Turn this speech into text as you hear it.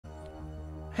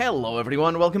Hello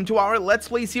everyone, welcome to our Let's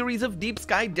Play series of Deep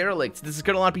Sky Derelicts. This is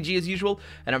Colonel RPG as usual,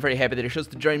 and I'm very happy that you chose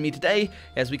to join me today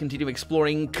as we continue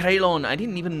exploring Krelon. I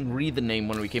didn't even read the name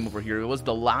when we came over here. It was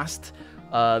the last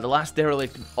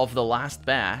derelict of the last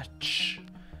batch.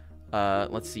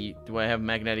 Let's see, do I have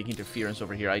magnetic interference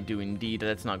over here? I do indeed,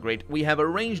 that's not great. We have a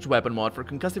ranged weapon mod for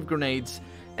concussive grenades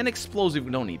and explosive.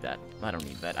 We don't need that. I don't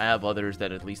need that. I have others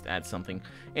that at least add something.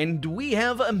 And we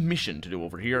have a mission to do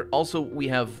over here. Also, we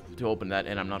have to open that,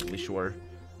 and I'm not really sure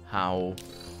how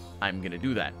I'm gonna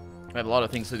do that. I have a lot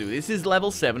of things to do. This is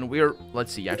level 7. We're,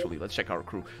 let's see, actually, let's check our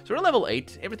crew. So we're level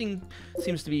 8. Everything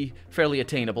seems to be fairly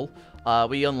attainable.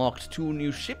 We unlocked 2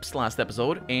 new ships last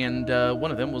episode, and one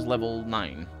of them was level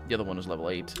 9. The other one was level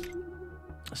 8.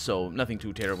 So, nothing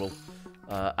too terrible.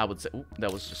 I would say... Ooh,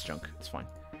 that was just junk. It's fine.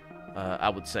 I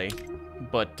would say.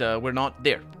 But we're not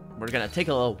there. We're gonna take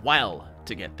a little while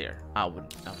to get there, I would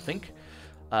think.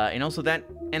 And also that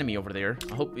enemy over there,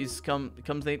 I hope he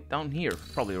comes down here.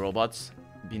 Probably robots.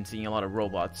 Been seeing a lot of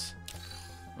robots.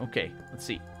 Okay, let's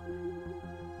see.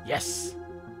 Yes!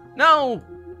 No!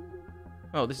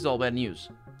 Oh, this is all bad news.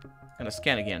 Gonna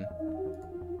scan again.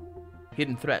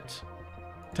 Hidden threat.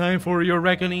 Time for your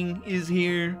reckoning is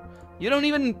here. You don't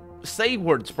even say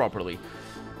words properly.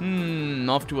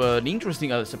 Off to an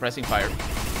interesting suppressing fire.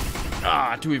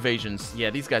 Ah, 2 evasions.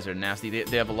 Yeah, these guys are nasty.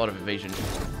 They have a lot of evasion.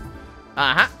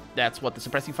 Aha! That's what the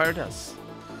suppressing fire does.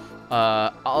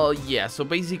 Yeah, so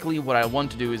basically what I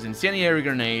want to do is incendiary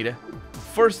grenade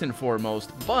first and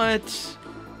foremost, but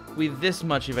with this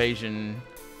much evasion,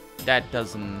 that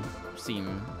doesn't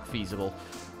seem feasible.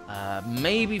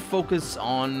 Maybe focus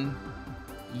on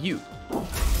you.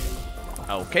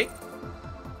 Okay.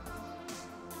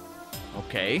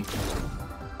 Okay.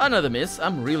 Another miss.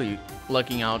 I'm really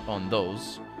lucking out on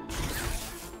those.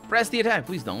 Press the attack.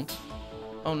 Please don't.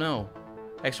 Oh no.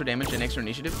 Extra damage and extra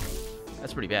initiative.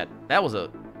 That's pretty bad. That was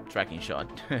a tracking shot.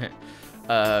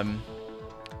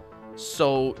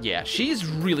 So, yeah. She's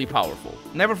really powerful.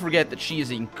 Never forget that she is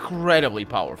incredibly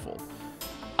powerful.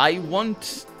 I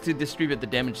want to distribute the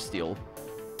damage still,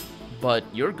 but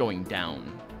you're going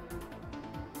down.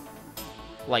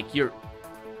 Like, you're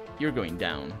going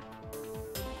down.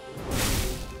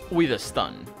 With a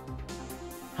stun.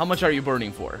 How much are you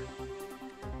burning for?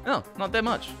 Oh, not that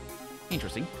much.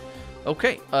 Interesting.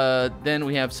 Okay, then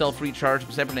we have self-recharge,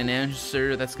 separate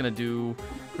enhancer. That's gonna do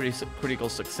critical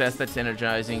success. That's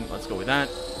energizing. Let's go with that.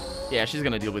 Yeah, she's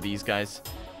gonna deal with these guys.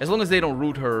 As long as they don't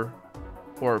root her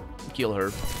or kill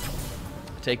her.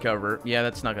 Take cover. Yeah,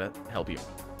 that's not gonna help you.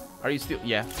 Are you still...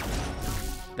 Yeah.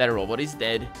 That robot is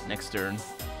dead. Next turn.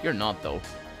 You're not, though.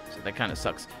 So that kind of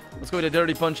sucks. Let's go with a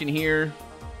dirty punch in here.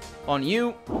 On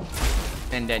you.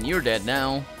 And then you're dead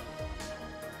now.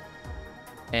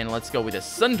 And let's go with a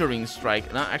Sundering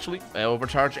Strike. No, actually,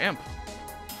 overcharge amp.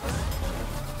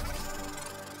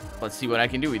 Let's see what I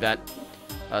can do with that.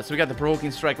 So we got the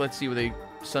Provoking Strike. Let's see with a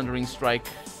Sundering Strike.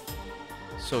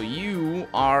 So you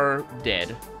are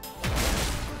dead.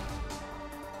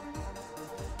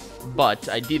 But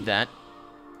I did that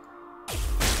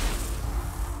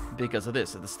because of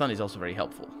this. The stun is also very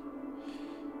helpful.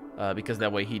 Because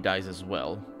that way he dies as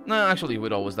well. No, actually he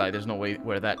would always die. There's no way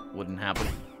where that wouldn't happen.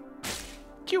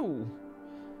 Chew!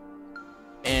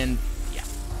 And, yeah.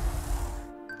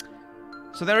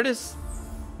 So there it is.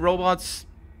 Robots,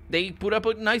 they put up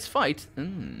a nice fight.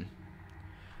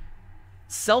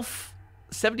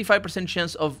 75%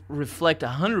 chance of reflect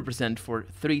 100% for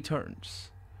 3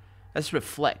 turns. That's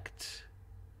reflect.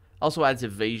 Also adds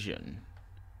evasion.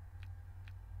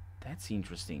 That's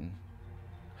interesting.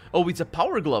 Oh, it's a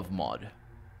power glove mod.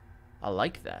 I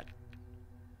like that.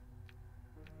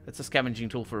 That's a scavenging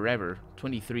tool forever.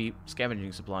 23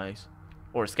 scavenging supplies.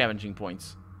 Or scavenging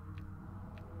points.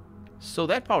 So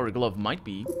that power glove might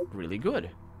be really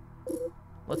good.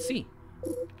 Let's see.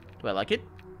 Do I like it?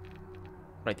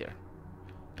 Right there.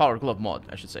 Power glove mod,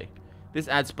 I should say. This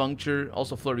adds puncture.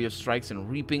 Also flurry of strikes and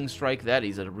reaping strike. That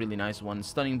is a really nice one.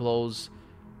 Stunning blows.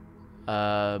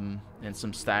 And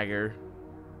some stagger.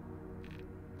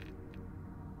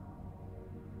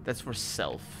 That's for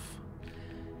self.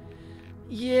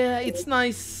 Yeah, it's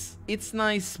nice. It's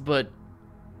nice, but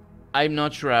I'm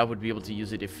not sure I would be able to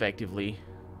use it effectively.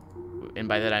 And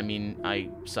by that I mean I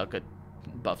suck at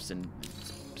buffs and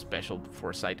special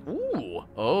foresight. Ooh!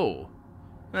 Oh!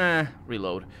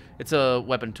 Reload. It's a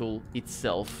weapon tool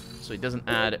itself, so it doesn't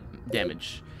add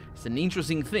damage. It's an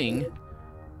interesting thing,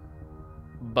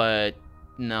 but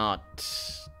not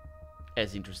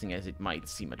as interesting as it might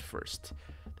seem at first.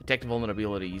 Detect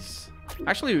vulnerabilities.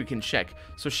 Actually, we can check.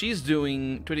 So she's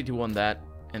doing 22 on that,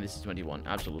 and this is 21.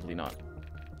 Absolutely not.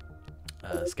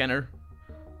 Scanner.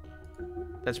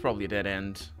 That's probably a dead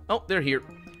end. Oh, they're here.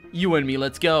 You and me,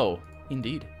 let's go.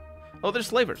 Indeed. Oh, they're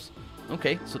slavers.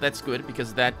 Okay, so that's good,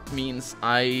 because that means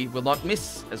I will not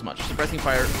miss as much. Suppressing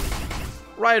fire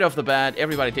right off the bat.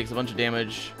 Everybody takes a bunch of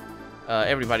damage.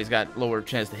 Everybody's got lower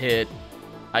chance to hit.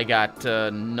 I got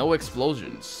no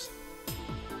explosions.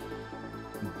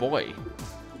 Boy.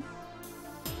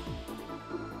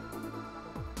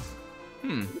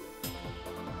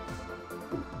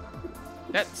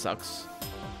 That sucks.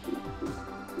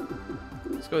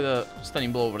 Let's go with a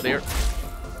stunning blow over there.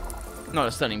 Not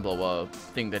a stunning blow, a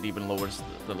thing that even lowers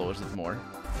it more.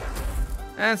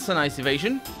 That's a nice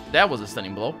evasion. That was a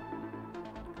stunning blow.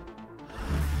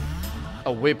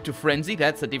 A whip to frenzy,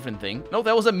 that's a different thing. No,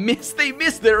 that was a miss. They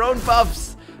missed their own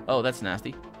buffs. Oh, that's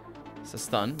nasty. It's a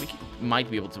stun. We might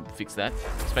be able to fix that,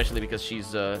 especially because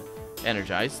she's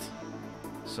energized.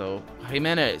 So,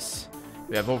 Jimenez,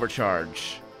 you have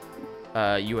overcharge.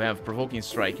 You have provoking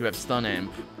strike. You have stun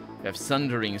amp. You have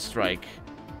sundering strike.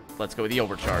 Let's go with the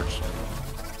overcharge.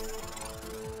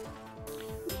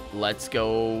 Let's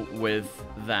go with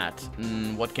that.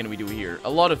 What can we do here? A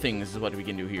lot of things is what we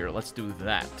can do here. Let's do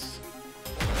that.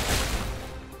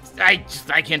 I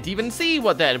can't even see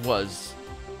what that was.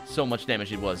 So much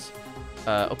damage it was.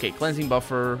 Okay, cleansing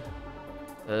buffer.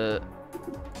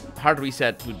 Hard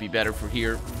reset would be better for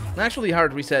here. Actually,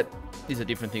 hard reset is a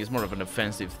different thing. It's more of an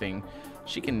offensive thing.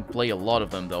 She can play a lot of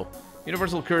them, though.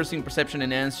 Universal cursing, perception,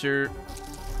 and answer.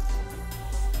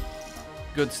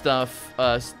 Good stuff.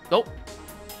 Oh.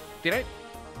 Did I?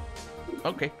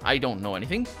 Okay, I don't know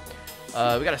anything. We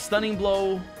got a stunning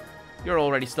blow. You're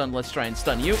already stunned. Let's try and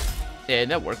stun you.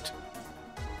 And that worked.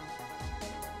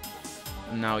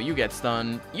 Now you get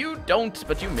stunned. You don't,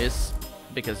 but you miss.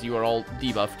 Because you are all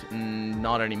debuffed.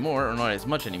 Not anymore, or not as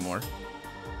much anymore.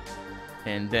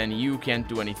 And then you can't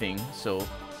do anything. So,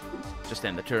 just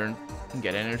end the turn. And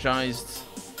get energized.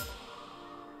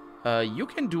 You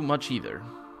can't do much either.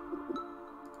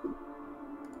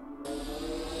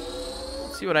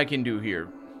 Let's see what I can do here.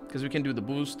 Because we can do the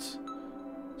boost.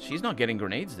 She's not getting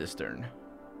grenades this turn.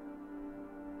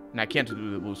 And I can't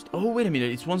do the boost. Oh, wait a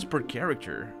minute. It's once per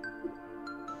character.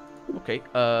 Okay.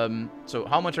 So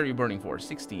how much are you burning for?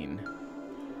 16.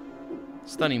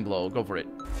 Stunning blow. Go for it.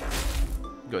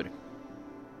 Good.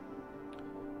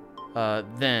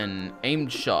 Then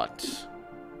aimed shot.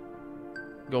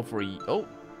 Go for a... Oh.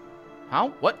 How?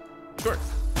 What? Sure.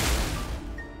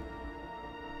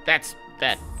 That's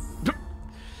that.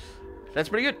 That's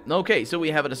pretty good. Okay, so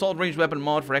we have an assault ranged weapon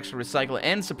mod for extra recycle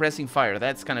and suppressing fire.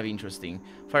 That's kind of interesting.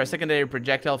 Fire a secondary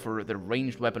projectile for the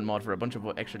ranged weapon mod for a bunch of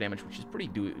extra damage, which is pretty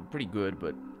good,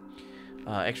 but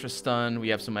extra stun. We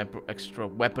have some extra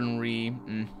weaponry.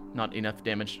 Not enough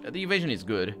damage. The evasion is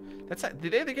good.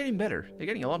 They're getting better. They're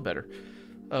getting a lot better.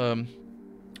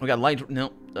 We got light.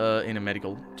 No, in a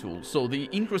medical tool. So the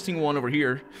interesting one over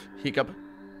here, Hiccup,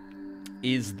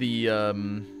 is the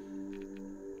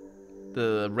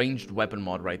ranged weapon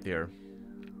mod right there.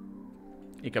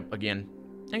 Hiccup again.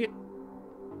 Dang it.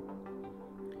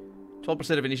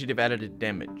 12% of initiative added to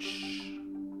damage.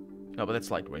 No, but that's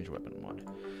light ranged weapon mod.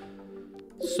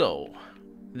 So,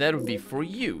 that would be for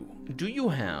you. Do you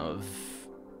have...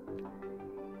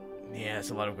 Yeah,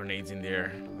 there's a lot of grenades in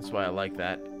there. That's why I like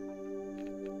that.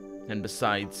 And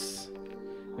besides...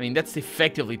 I mean, that's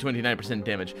effectively 29%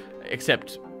 damage.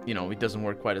 Except, you know, it doesn't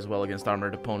work quite as well against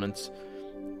armored opponents.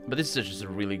 But this is just a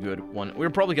really good one. We're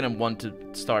probably going to want to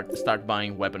start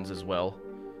buying weapons as well.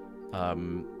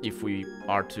 If we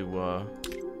are to...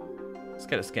 let's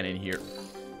get a scan in here.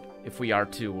 If we are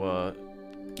to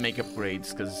make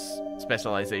upgrades, because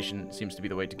specialization seems to be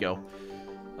the way to go.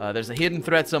 There's a hidden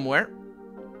threat somewhere.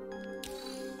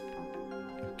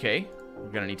 Okay.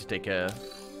 We're going to need to take an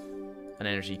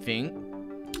energy thing.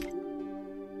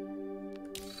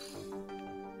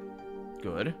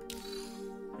 Good.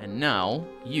 And now,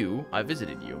 I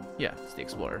visited you. Yeah, it's the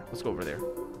Explorer. Let's go over there.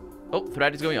 Oh,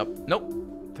 threat is going up. Nope.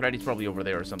 Threat is probably over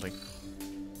there or something.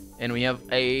 And we have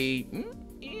a...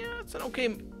 yeah, it's an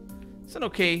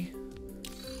okay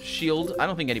shield. I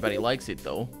don't think anybody likes it,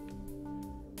 though.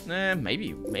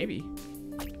 Maybe.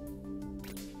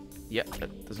 Yeah,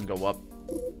 that doesn't go up.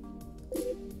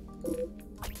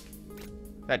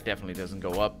 That definitely doesn't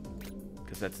go up.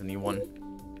 Because that's a new one.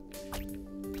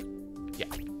 Yeah.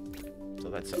 So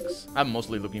that sucks. I'm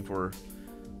mostly looking for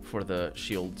the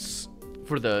shields,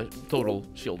 for the total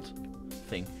shield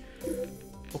thing.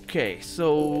 Okay,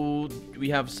 so we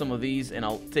have some of these, and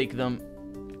I'll take them.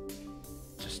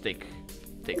 Just take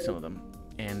some of them,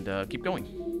 and keep going.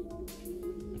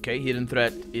 Okay, hidden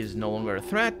threat is no longer a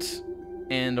threat,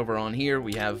 and over on here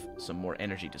we have some more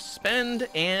energy to spend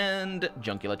and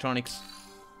junk electronics.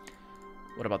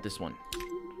 What about this one?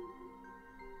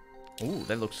 Ooh,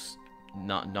 that looks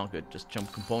not good. Just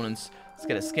jump components. Let's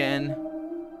get a scan.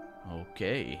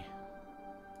 Okay.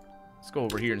 Let's go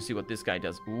over here and see what this guy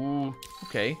does. Ooh,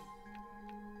 okay.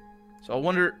 So I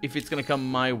wonder if it's gonna come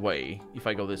my way if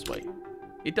I go this way.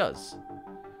 It does.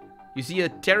 You see a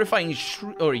terrifying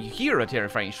shriek, or you hear a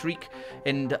terrifying shriek,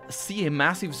 and see a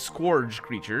massive scourge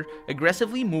creature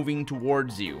aggressively moving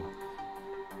towards you.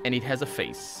 And it has a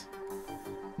face.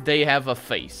 They have a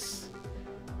face.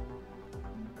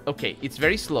 Okay, it's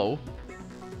very slow.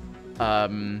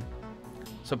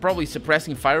 So probably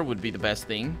suppressing fire would be the best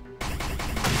thing.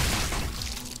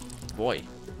 Boy.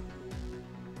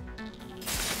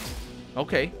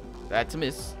 Okay, that's a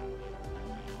miss.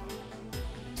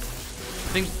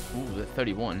 I think... Ooh, the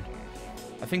 31.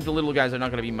 I think the little guys are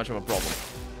not going to be much of a problem.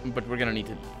 But we're going to need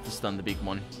to stun the big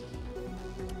one.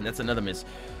 And that's another miss.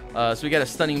 So we got a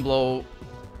stunning blow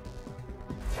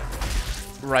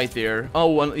right there.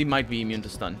 Oh, well, he might be immune to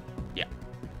stun.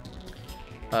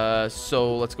 Yeah.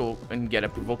 So let's go and get a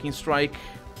provoking strike.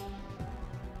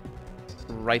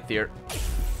 Right there.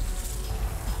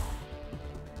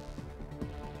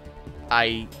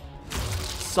 I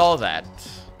saw that.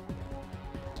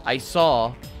 I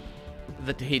saw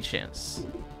the hit chance.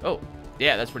 Oh,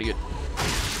 yeah, that's pretty good.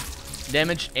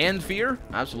 Damage and fear?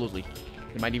 Absolutely.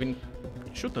 They might even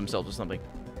shoot themselves or something.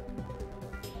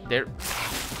 They're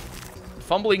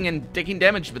fumbling and taking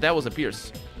damage, but that was a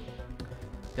pierce.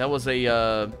 That was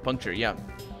a puncture, yeah.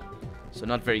 So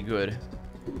not very good.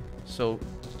 So,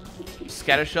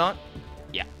 scatter shot?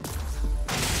 Yeah.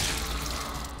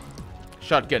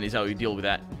 Shotgun is how you deal with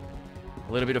that.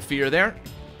 A little bit of fear there.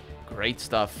 Great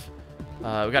stuff. We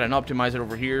got an optimizer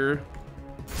over here.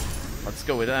 Let's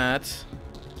go with that.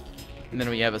 And then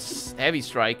we have a heavy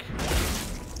strike.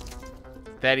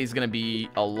 That is going to be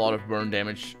a lot of burn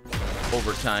damage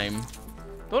over time.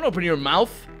 Don't open your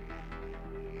mouth.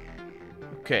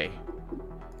 Okay.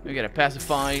 We got a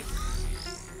pacify.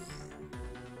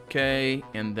 Okay.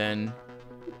 And then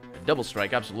a double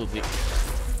strike, absolutely.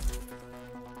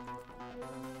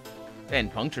 And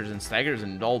punctures and staggers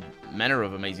and all manner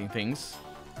of amazing things.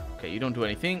 Okay, you don't do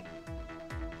anything.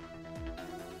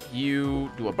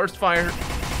 You do a burst fire.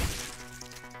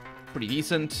 Pretty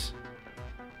decent.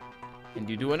 And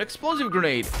you do an explosive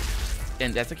grenade.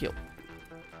 And that's a kill.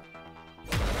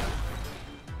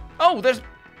 Oh, there's...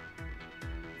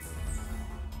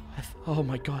 Oh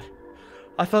my god.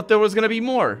 I thought there was gonna be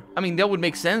more. I mean, that would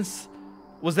make sense.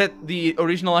 Was that the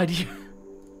original idea?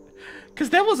 Because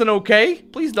that wasn't okay.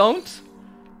 Please don't.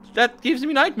 That gives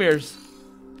me nightmares.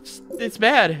 It's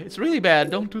bad. It's really bad.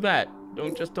 Don't do that.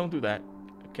 Don't do that.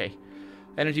 Okay.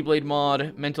 Energy Blade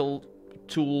mod. Mental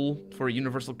tool for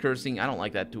universal cursing. I don't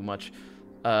like that too much.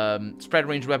 Spread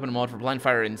range weapon mod for blind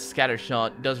fire and scatter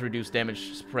shot. Does reduce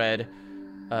damage spread.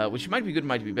 Which might be good,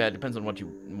 might be bad. Depends on what you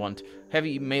want.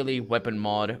 Heavy melee weapon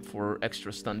mod for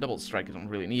extra stun. Double strike. I don't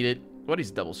really need it. What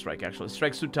is double strike, actually?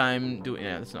 Strikes through time.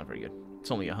 Yeah, that's not very good. It's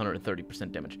only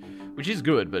 130% damage, which is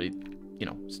good, but it, you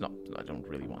know, it's not. I don't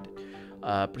really want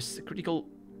it. Critical.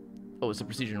 Oh, it's a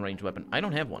precision range weapon. I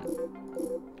don't have one.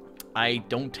 I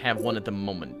don't have one at the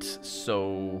moment,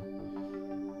 so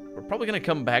we're probably gonna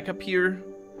come back up here.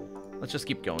 Let's just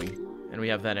keep going, and we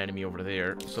have that enemy over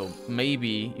there. So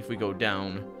maybe if we go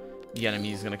down, the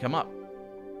enemy is gonna come up,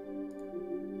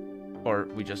 or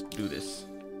we just do this,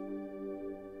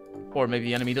 or maybe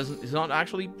the enemy is not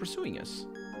actually pursuing us.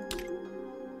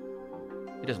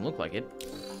 It doesn't look like it.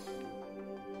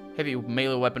 Heavy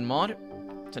melee weapon mod.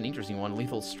 It's an interesting one.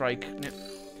 Lethal strike. Yeah.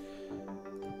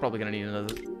 Probably gonna need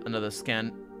another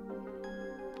scan.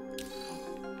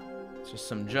 It's just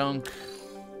some junk.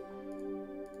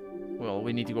 Well,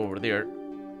 we need to go over there.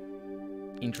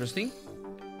 Interesting.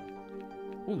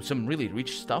 Ooh, some really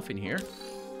rich stuff in here.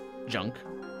 Junk.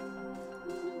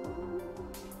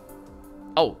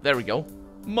 Oh, there we go.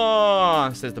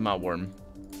 Ma, says the mouthworm.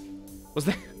 Was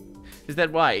that? Is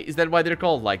that why? Is that why they're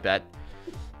called like that?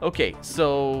 Okay,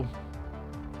 so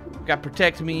we got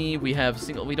protect me. We have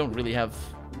single. We don't really have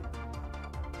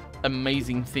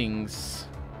amazing things.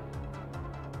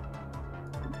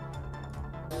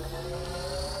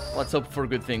 Let's hope for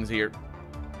good things here.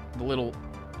 The little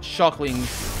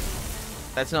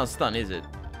shocklings. That's not stun, is it?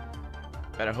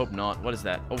 Better hope not. What is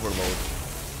that? Overload.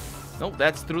 Nope,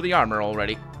 that's through the armor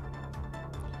already.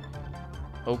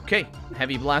 Okay,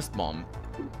 heavy blast bomb.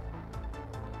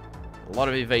 A lot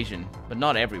of evasion, but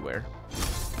not everywhere.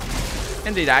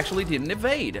 And it actually didn't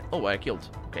evade. Oh, I killed.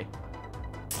 Okay.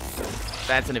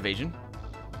 That's an evasion.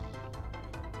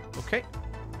 Okay.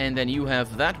 And then you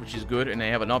have that, which is good. And I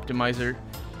have an optimizer.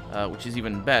 which is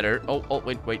even better. Oh,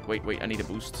 wait, I need a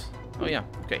boost. Oh, yeah,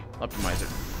 okay, optimizer.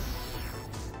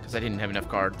 Because I didn't have enough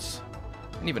cards.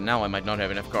 And even now I might not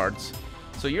have enough cards.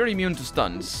 So you're immune to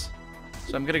stuns.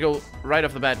 So I'm gonna go right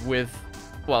off the bat with...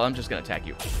 Well, I'm just gonna attack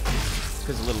you.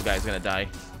 Because the little guy's gonna die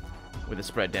with the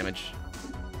spread damage.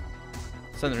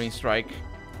 Thundering Strike.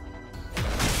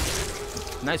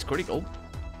 Nice critical.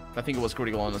 I think it was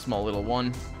critical on a small little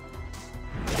one.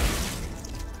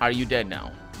 Are you dead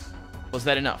now? Was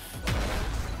that enough?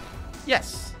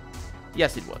 Yes.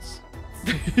 Yes, it was.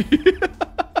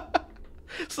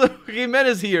 So,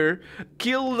 Jimenez here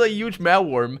killed a huge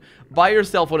Malworm by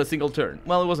herself on a single turn.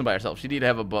 Well, it wasn't by herself. She did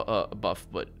have a buff,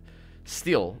 but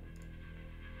still.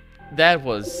 That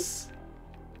was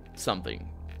something.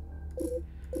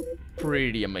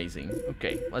 Pretty amazing.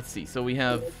 Okay, let's see. So we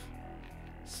have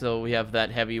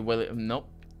that heavy... Well, nope.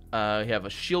 We have a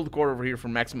shield core over here for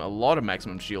maximum, a lot of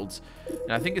maximum shields.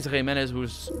 And I think it's Jimenez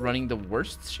who's running the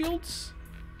worst shields.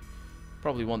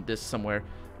 Probably want this somewhere.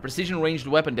 Precision ranged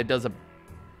weapon that does a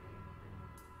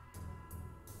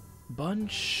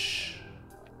bunch.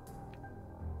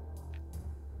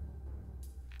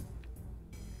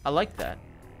 I like that.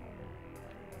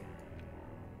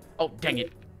 Oh, dang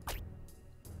it.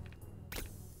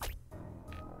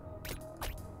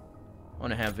 I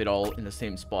want to have it all in the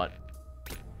same spot.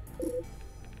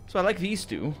 So I like these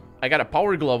two. I got a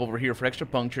power glove over here for extra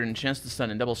puncture and chance to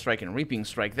stun and double strike and reaping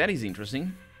strike. That is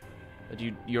interesting. But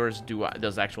yours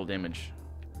does actual damage.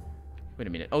 Wait a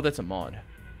minute. Oh, that's a mod.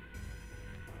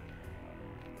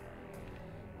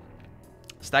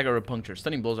 Stagger or puncture.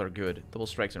 Stunning blows are good. Double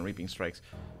strikes and reaping strikes.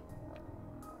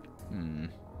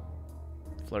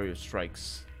 Flurry of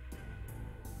strikes.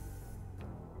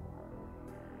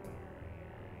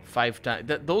 5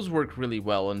 times. Those work really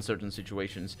well in certain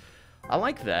situations. I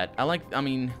like that. I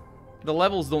mean, the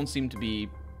levels don't seem to be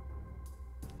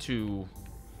too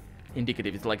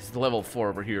indicative. It's like it's level 4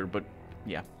 over here, but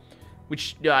yeah.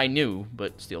 Which I knew,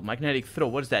 but still. Magnetic throw.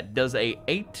 What is that? Does 8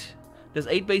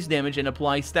 base damage and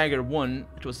apply stagger 1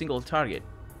 to a single target.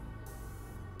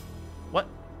 What?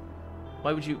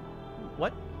 Why would you...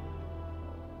 What?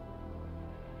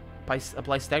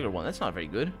 Apply stagger 1. That's not very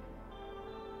good.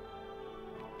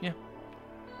 Yeah.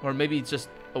 Or maybe it's just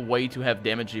a way to have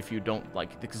damage if you don't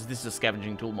like... Because this is a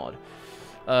scavenging tool mod.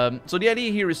 So the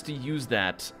idea here is to use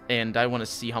that, and I want to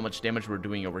see how much damage we're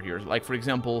doing over here. Like, for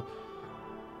example...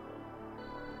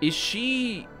 Is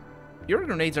she... Your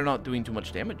grenades are not doing too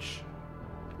much damage.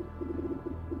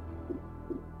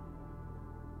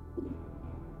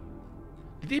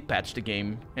 Did they patch the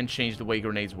game and change the way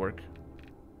grenades work?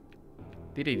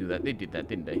 Did they do that? They did that,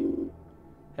 didn't they?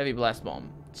 Heavy Blast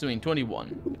Bomb. Doing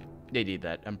 21. They did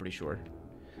that, I'm pretty sure.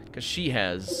 Because she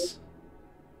has...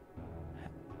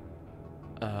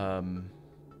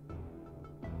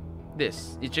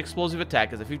 This. Each explosive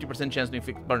attack has a 50% chance to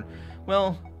inflict burn.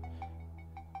 Well...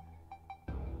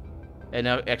 And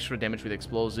now extra damage with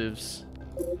explosives.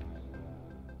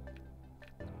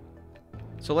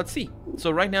 So let's see.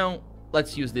 So right now,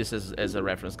 let's use this as a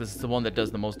reference, because it's the one that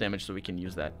does the most damage, so we can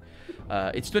use that.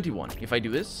 It's 21. If I do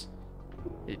this,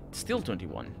 it's still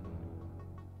 21.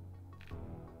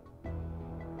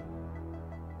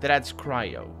 That adds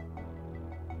cryo.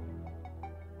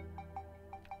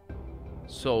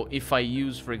 So if I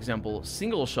use, for example,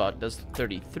 single shot does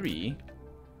 33.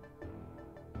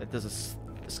 That does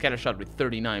a scatter shot with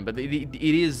 39, but it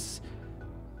is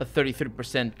a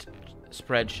 33%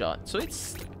 spread shot, so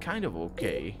it's kind of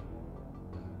okay.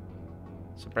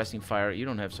 Suppressing fire. You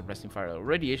don't have suppressing fire.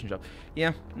 Radiation shot.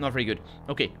 Yeah, not very good.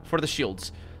 Okay, for the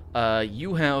shields.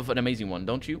 You have an amazing one,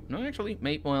 don't you? No, actually,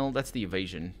 well, that's the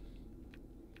evasion.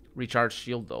 Recharge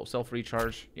shield, though.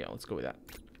 Self-recharge. Yeah, let's go with that.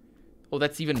 Oh,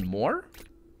 that's even more?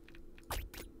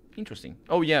 Interesting.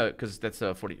 Oh, yeah, because that's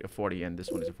a 40, and this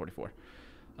one is a 44.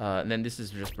 And then this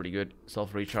is just pretty good.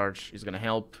 Self-recharge is going to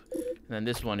help. And then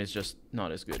this one is just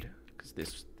not as good, because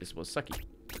this was sucky.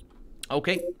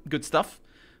 Okay, good stuff.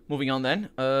 Moving on then.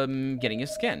 Getting a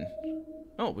scan.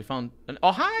 Oh, we found an...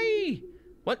 Oh, hi!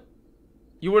 What?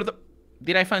 You were the...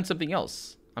 Did I find something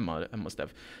else? I must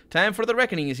have. Time for the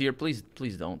reckoning is here. Please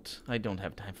don't. I don't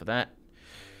have time for that.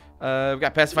 We've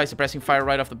got Pacify, Suppressing Fire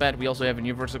right off the bat. We also have a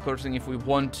Universal Cursing if we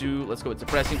want to. Let's go with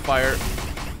Suppressing Fire.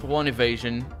 1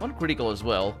 evasion. 1 critical as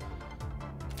well.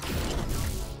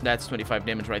 That's 25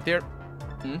 damage right there.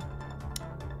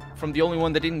 From the only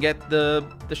one that didn't get the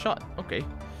shot. Okay.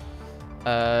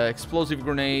 Explosive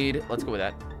Grenade. Let's go with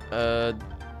that.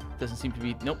 Doesn't seem to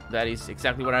be... Nope, that is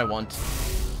exactly what I want.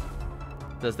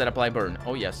 Does that apply burn?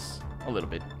 Oh, yes. A little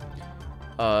bit.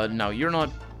 Now, you're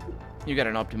not... You got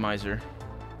an optimizer.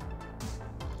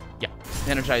 Yeah.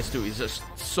 Energize 2 is just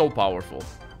so powerful.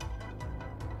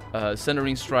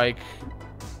 Centering Strike,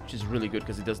 which is really good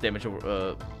because it does damage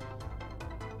over...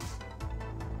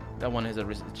 that one has a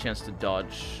chance to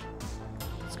dodge.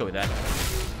 Let's go with that.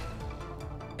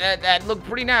 That looked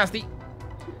pretty nasty.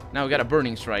 Now we got a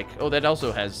Burning Strike. Oh, that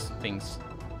also has things.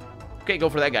 Okay, go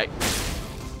for that guy.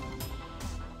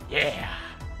 Yeah.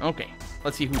 Okay,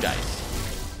 let's see who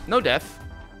dies. No death.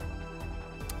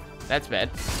 That's bad.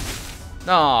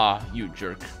 Aw, you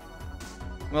jerk.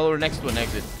 Well, we're next to an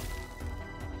exit.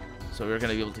 So we're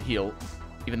gonna be able to heal.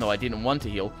 Even though I didn't want to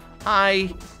heal.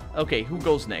 Okay, who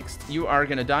goes next? You are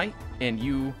gonna die, and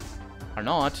you are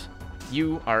not.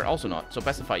 You are also not. So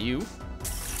pacify you.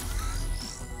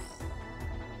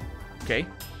 Okay.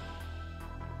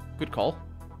 Good call.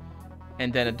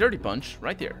 And then a Dirty Punch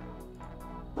right there.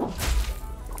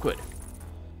 Good.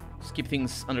 Let's keep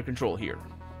things under control here.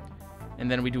 And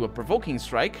then we do a Provoking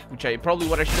Strike, which probably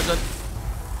what I should have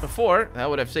done before. That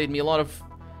would have saved me a lot of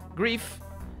grief.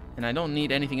 And I don't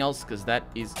need anything else, because that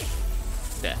is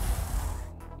death.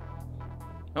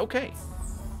 Okay.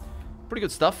 Pretty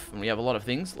good stuff. And we have a lot of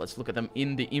things. Let's look at them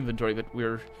in the inventory, but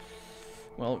we're...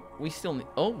 Well, we still need...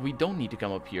 Oh, we don't need to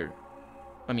come up here.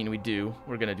 I mean, we do.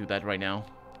 We're gonna do that right now.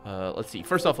 Let's see.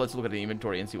 First off, let's look at the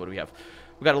inventory and see what we have.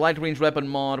 We got a light range weapon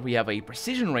mod. We have a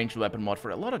precision range weapon mod for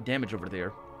a lot of damage over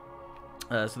there.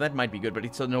 So that might be good, but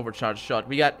it's an overcharged shot.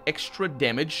 We got extra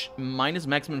damage, minus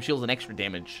maximum shields and extra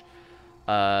damage.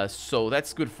 So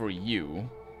that's good for you.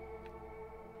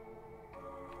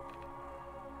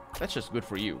 That's just good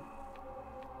for you.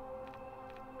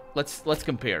 Let's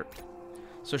compare.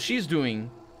 So she's doing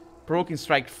Provoking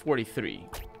Strike 43.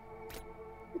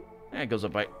 It goes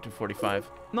up to 45.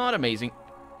 Not amazing.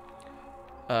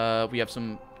 We have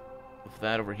some of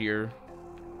that over here.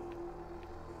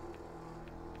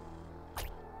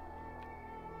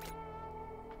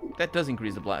 That does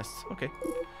increase the blasts. Okay.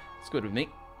 It's good with me.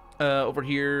 Over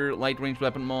here, light range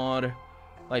weapon mod.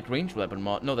 Light range weapon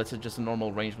mod. No, that's just a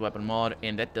normal ranged weapon mod.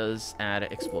 And that does add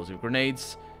explosive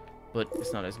grenades. But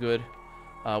it's not as good.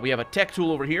 We have a tech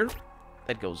tool over here.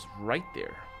 That goes right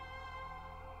there.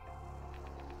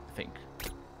 I think.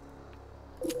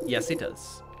 Yes, it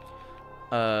does.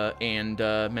 And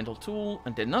mental tool.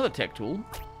 And another tech tool.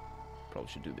 Probably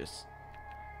should do this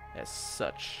as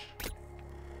such.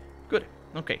 Good.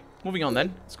 Okay. Moving on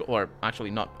then. Let's go. Or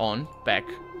actually not on. Back.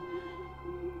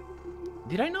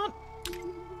 Did I not?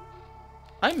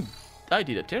 I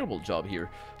did a terrible job here.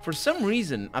 For some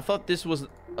reason, I thought this was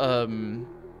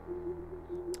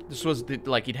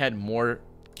like it had more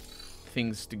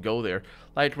things to go there.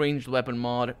 Light ranged weapon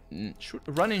mod. Shoot,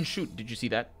 run and shoot. Did you see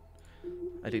that?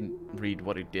 I didn't read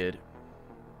what it did.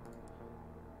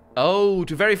 Oh,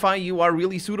 to verify you are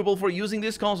really suitable for using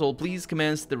this console, please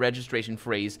commence the registration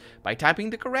phrase by typing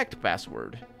the correct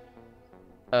password.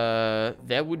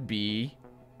 That would be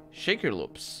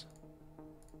Shakerloops.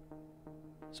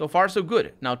 So far, so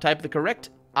good. Now type the correct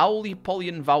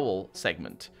Aulipolian vowel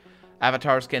segment.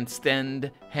 Avatars can stand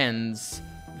hands.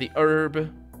 The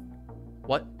herb...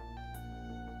 What?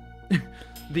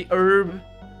 The herb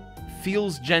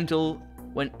feels gentle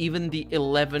when even the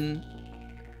 11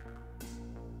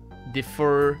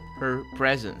 defer her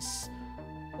presence.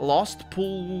 Lost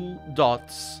pool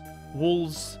dots.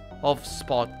 Wolves of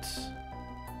spot.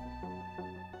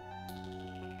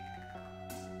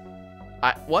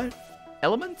 What?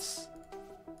 Elements?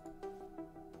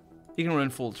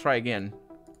 Ignorant fool, try again.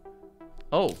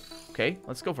 Oh, okay,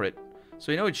 let's go for it.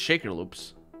 So you know it's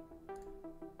Shakerloops.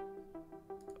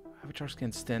 Avatars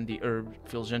can stand the herb,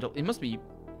 feels gentle. It must be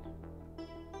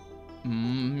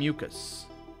mucus.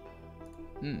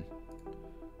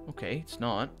 Okay, it's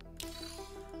not.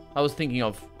 I was thinking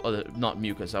of not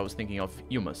mucus. I was thinking of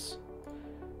humus.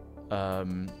 So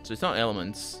it's not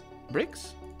elements.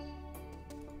 Bricks?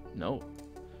 No.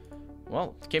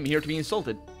 Well, came here to be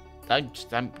insulted.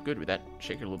 I'm good with that.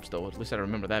 Shakerloops, though. At least I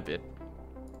remember that bit.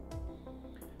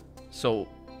 So,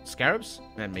 scarabs?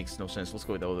 That makes no sense. Let's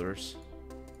go with the others.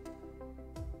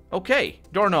 Okay,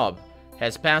 doorknob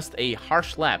has passed a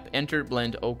harsh lap. Enter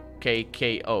blend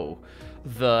OKKO.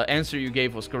 The answer you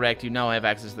gave was correct. You now have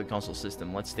access to the console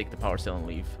system. Let's take the power cell and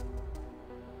leave.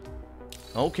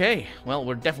 Okay, well,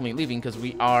 we're definitely leaving because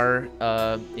we are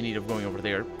in need of going over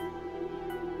there.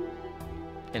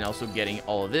 And also getting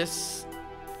all of this.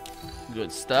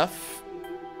 Good stuff.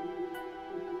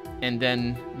 And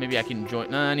then maybe I can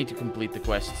join... Nah, I need to complete the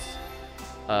quests.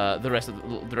 The rest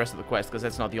of the quest, because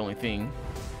that's not the only thing.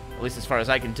 At least as far as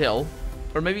I can tell.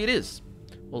 Or maybe it is.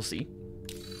 We'll see.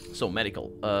 So,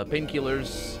 medical.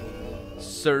 Painkillers.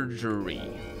 Surgery.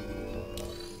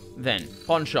 Then,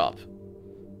 pawn shop.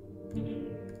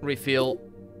 Refill.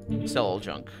 Sell all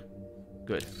junk.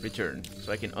 Good. Return.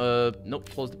 So I can, nope,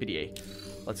 close the PDA.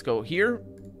 Let's go here.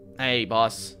 Hey,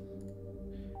 boss.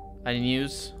 Any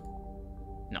news?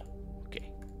 No.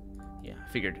 Okay. Yeah,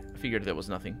 I figured there was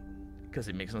nothing. Because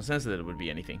it makes no sense that it would be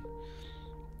anything.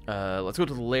 Let's go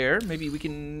to the lair. Maybe we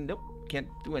can, nope, can't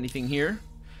do anything here.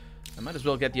 I might as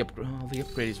well get the upgrade. Oh, the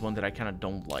upgrade is one that I kind of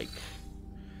don't like.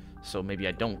 So maybe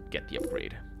I don't get the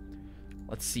upgrade.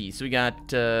 Let's see. So we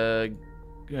got, a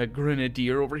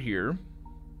grenadier over here.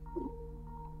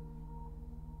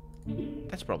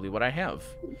 That's probably what I have.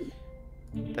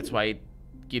 That's why it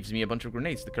gives me a bunch of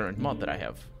grenades, the current mod that I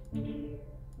have.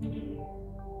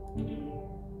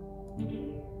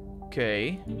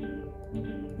 Okay.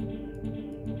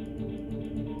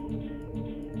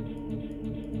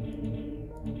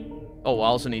 Oh, I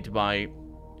also need to buy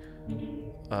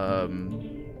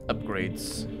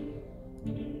upgrades.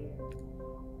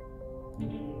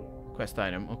 Quest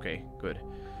item. Okay, good.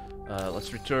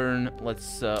 Let's return.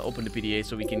 Let's open the PDA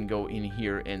so we can go in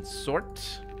here and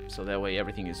sort. So that way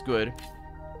everything is good.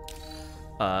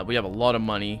 We have a lot of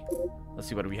money. Let's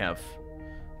see what we have.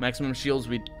 Maximum shields.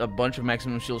 A bunch of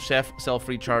maximum shields.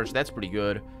 Self-recharge. That's pretty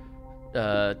good.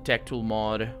 Tech tool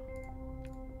mod.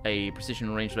 A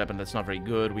precision ranged weapon that's not very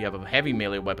good. We have a heavy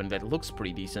melee weapon that looks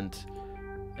pretty decent.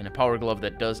 And a power glove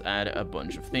that does add a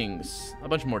bunch of things. A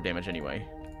bunch more damage anyway.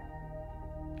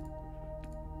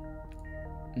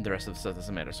 The rest of the stuff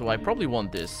doesn't matter. So I probably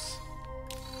want this.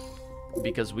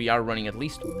 Because we are running at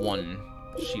least one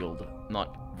shield.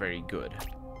 Not very good.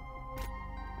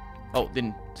 Oh,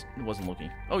 wasn't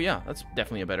looking. Oh yeah, that's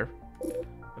definitely a better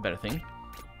thing.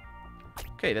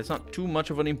 Okay, that's not too much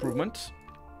of an improvement.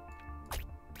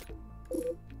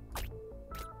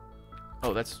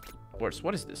 Oh, that's worse.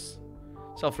 What is this?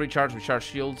 Self-recharge, recharge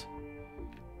shield.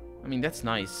 I mean, that's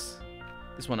nice.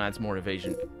 This one adds more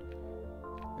evasion.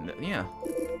 And yeah.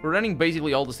 We're running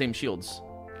basically all the same shields.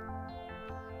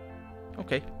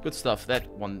 Okay, good stuff. That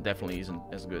one definitely isn't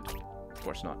as good. Of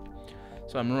course not.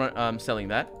 So I'm selling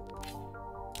that.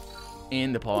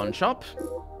 In the pawn shop.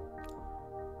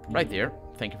 Right there.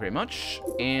 Thank you very much.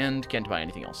 And can't buy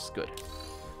anything else. Good.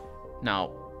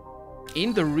 Now,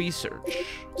 in the research,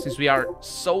 since we are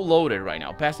so loaded right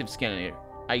now, passive scanner,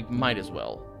 I might as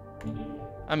well.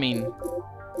 I mean,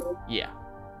 yeah.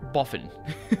 Boffin.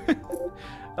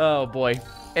 Oh boy.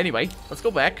 Anyway, let's go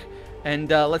back. And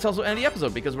let's also end the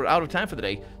episode because we're out of time for the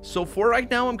day. So for right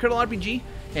now, I'm Colonel RPG,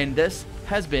 and this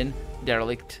has been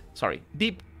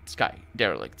Deep Sky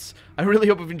Derelicts. I really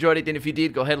hope you've enjoyed it, and if you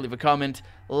did, go ahead and leave a comment.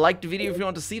 Like the video if you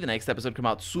want to see the next episode come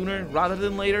out sooner rather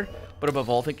than later. But above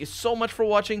all, thank you so much for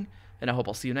watching, and I hope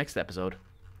I'll see you next episode.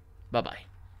 Bye-bye.